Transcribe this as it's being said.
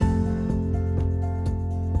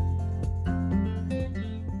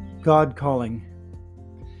God Calling,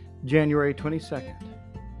 January 22nd.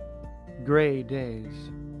 Gray Days.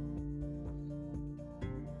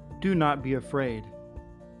 Do not be afraid.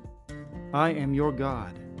 I am your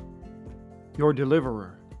God, your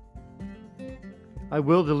deliverer. I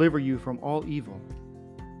will deliver you from all evil.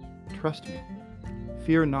 Trust me.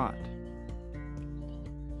 Fear not.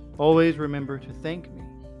 Always remember to thank me.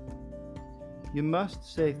 You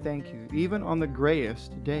must say thank you, even on the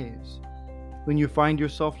grayest days, when you find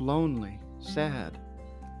yourself lonely, sad,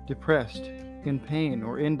 depressed, in pain,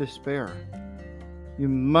 or in despair. You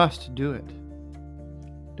must do it.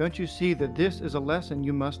 Don't you see that this is a lesson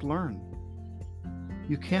you must learn?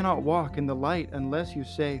 You cannot walk in the light unless you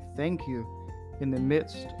say thank you in the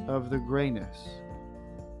midst of the grayness.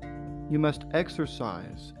 You must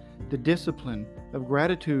exercise the discipline of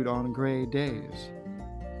gratitude on gray days.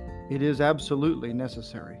 It is absolutely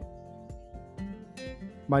necessary.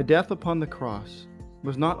 My death upon the cross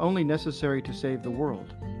was not only necessary to save the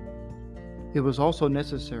world, it was also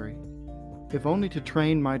necessary, if only to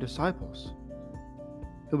train my disciples.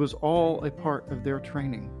 It was all a part of their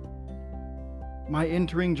training. My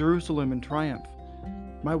entering Jerusalem in triumph,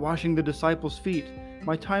 my washing the disciples' feet,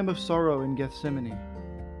 my time of sorrow in Gethsemane,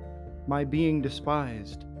 my being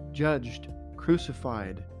despised, judged,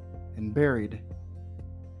 crucified, and buried.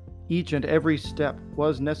 Each and every step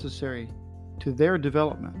was necessary to their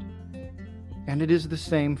development, and it is the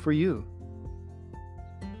same for you.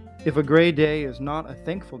 If a gray day is not a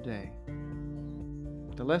thankful day,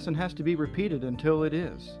 the lesson has to be repeated until it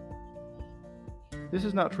is. This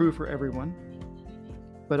is not true for everyone,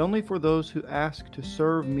 but only for those who ask to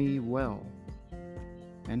serve me well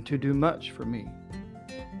and to do much for me.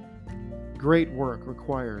 Great work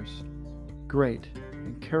requires great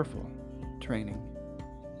and careful training.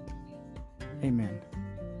 Amen.